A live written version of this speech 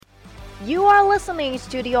You are listening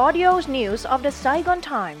to the audio news of the Saigon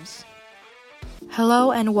Times.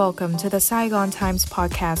 Hello and welcome to the Saigon Times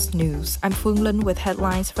podcast news. I'm Phương Linh with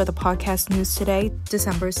headlines for the podcast news today,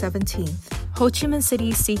 December 17th. Ho Chi Minh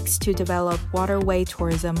City seeks to develop waterway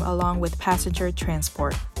tourism along with passenger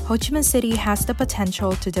transport. Ho Chi Minh City has the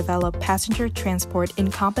potential to develop passenger transport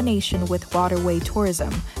in combination with waterway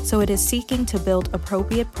tourism, so it is seeking to build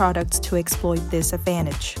appropriate products to exploit this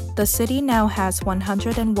advantage. The city now has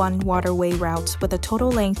 101 waterway routes with a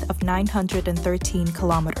total length of 913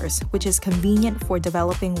 kilometers, which is convenient for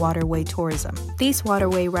developing waterway tourism. These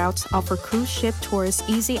waterway routes offer cruise ship tours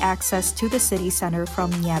easy access to the city center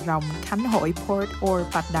from Nha Rong, Khánh Hội Port or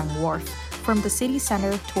Bạch Đằng Wharf. From the city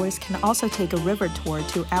center, tourists can also take a river tour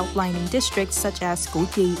to outlying districts such as Củ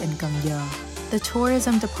Chi and Cần Giờ. The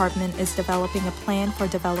tourism department is developing a plan for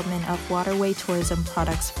development of waterway tourism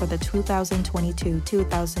products for the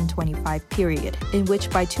 2022-2025 period, in which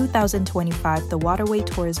by 2025 the waterway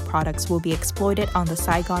tourist products will be exploited on the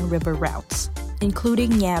Saigon River routes, including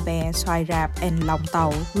Nhà Bè, Xoài Rạp, and Lòng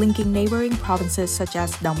Tàu, linking neighboring provinces such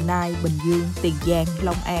as Đồng Nai, Bình Dương, Tiền Giang,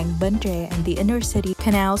 Long An, Bến Tre, and the inner city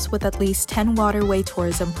canals with at least 10 waterway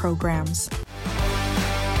tourism programs.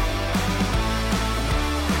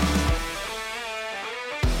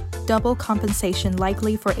 Double compensation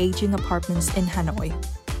likely for aging apartments in Hanoi.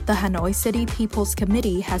 The Hanoi City People's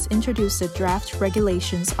Committee has introduced the draft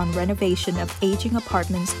regulations on renovation of aging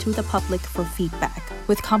apartments to the public for feedback,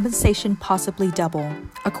 with compensation possibly double.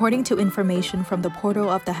 According to information from the portal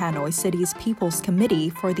of the Hanoi City's People's Committee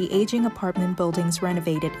for the aging apartment buildings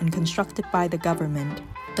renovated and constructed by the government,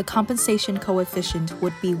 the compensation coefficient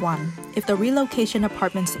would be 1. If the relocation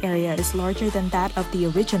apartment's area is larger than that of the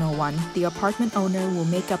original one, the apartment owner will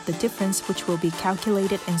make up the difference, which will be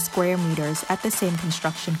calculated in square meters at the same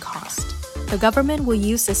construction cost. The government will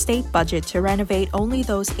use the state budget to renovate only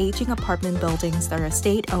those aging apartment buildings that are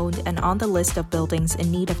state-owned and on the list of buildings in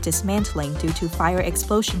need of dismantling due to fire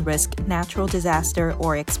explosion risk, natural disaster,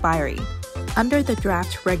 or expiry. Under the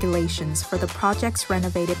draft regulations for the projects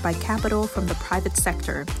renovated by capital from the private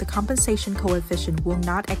sector, the compensation coefficient will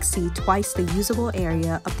not exceed twice the usable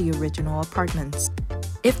area of the original apartments.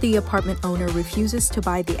 If the apartment owner refuses to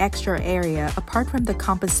buy the extra area apart from the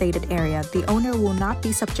compensated area, the owner will not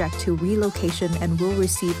be subject to relocation and will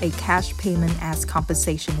receive a cash payment as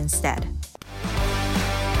compensation instead.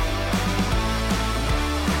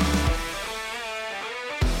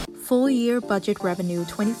 Full-year budget revenue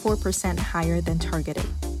 24% higher than targeted.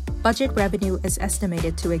 Budget revenue is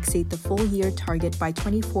estimated to exceed the full-year target by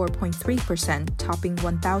 24.3%, topping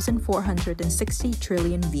 1,460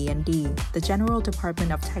 trillion VND, the General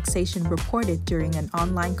Department of Taxation reported during an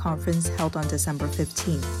online conference held on December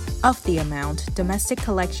 15th. Of the amount, domestic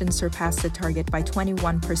collections surpassed the target by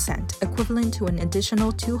 21%, equivalent to an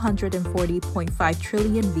additional 240.5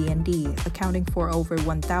 trillion VND, accounting for over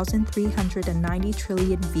 1,390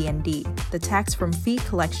 trillion VND. The tax from fee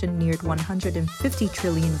collection neared 150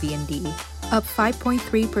 trillion VND, up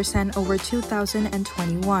 5.3% over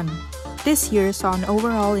 2021. This year saw an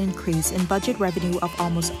overall increase in budget revenue of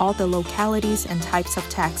almost all the localities and types of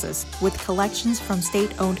taxes, with collections from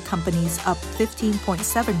state-owned companies up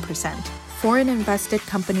 15.7%, foreign invested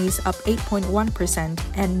companies up 8.1%,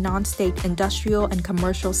 and non-state industrial and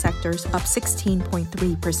commercial sectors up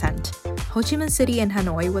 16.3%. Ho Chi Minh City and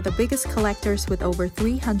Hanoi were the biggest collectors with over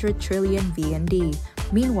 300 trillion VND.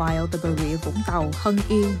 Meanwhile, the Bà Rịa Vũng Tàu, Hưng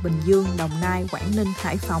Yên, Bình Dương, Đồng Nai, Quảng Ninh,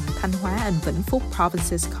 Hải Phòng, Thanh Hóa, and Vĩnh Phúc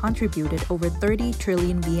provinces contributed over 30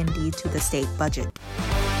 trillion VND to the state budget.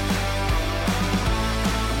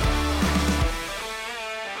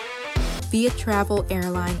 Viet Travel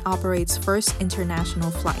Airline operates first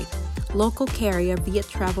international flight. Local carrier Viet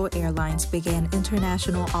Travel Airlines began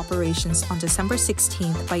international operations on December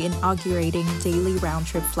 16th by inaugurating daily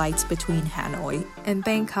round-trip flights between Hanoi and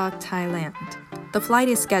Bangkok, Thailand. The flight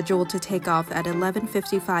is scheduled to take off at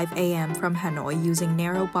 11:55 a.m. from Hanoi using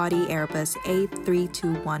narrow-body Airbus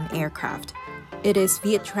A321 aircraft. It is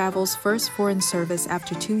Viet Travel's first foreign service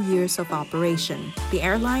after 2 years of operation. The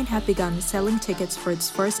airline had begun selling tickets for its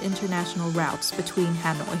first international routes between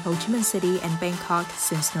Hanoi, Ho Chi Minh City, and Bangkok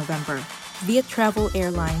since November. Viet Travel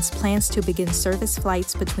Airlines plans to begin service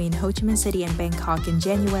flights between Ho Chi Minh City and Bangkok in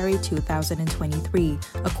January 2023.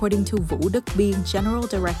 According to Vũ Đức Biên, General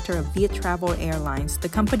Director of Viet Travel Airlines, the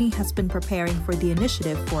company has been preparing for the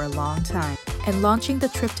initiative for a long time, and launching the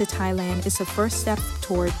trip to Thailand is a first step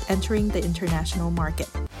toward entering the international market.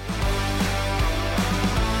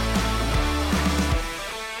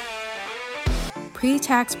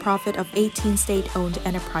 Pre-tax profit of 18 state-owned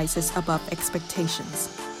enterprises above expectations.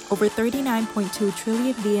 Over 39.2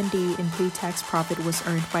 trillion VND in pre-tax profit was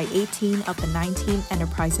earned by 18 of the 19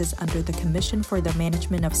 enterprises under the Commission for the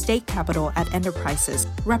Management of State Capital at Enterprises,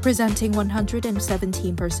 representing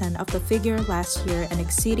 117% of the figure last year and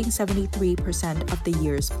exceeding 73% of the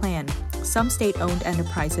year's plan. Some state-owned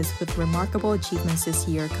enterprises with remarkable achievements this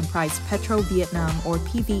year comprise Petro Vietnam or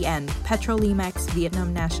PVN, Petrolimex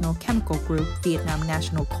Vietnam National Chemical Group, Vietnam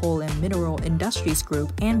National Coal and Mineral Industries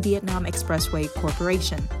Group, and Vietnam Expressway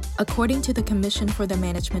Corporation. According to the Commission for the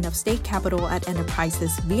Management of State Capital at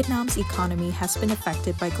Enterprises, Vietnam's economy has been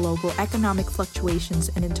affected by global economic fluctuations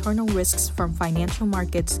and internal risks from financial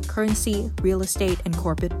markets, currency, real estate, and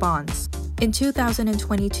corporate bonds. In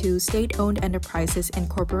 2022, state-owned enterprises and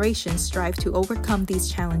corporations strive to overcome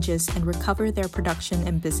these challenges and recover their production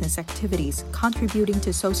and business activities, contributing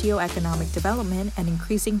to socio-economic development and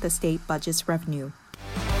increasing the state budget's revenue.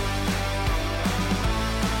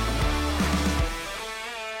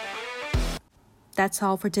 That's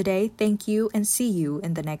all for today. Thank you and see you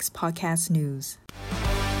in the next podcast news.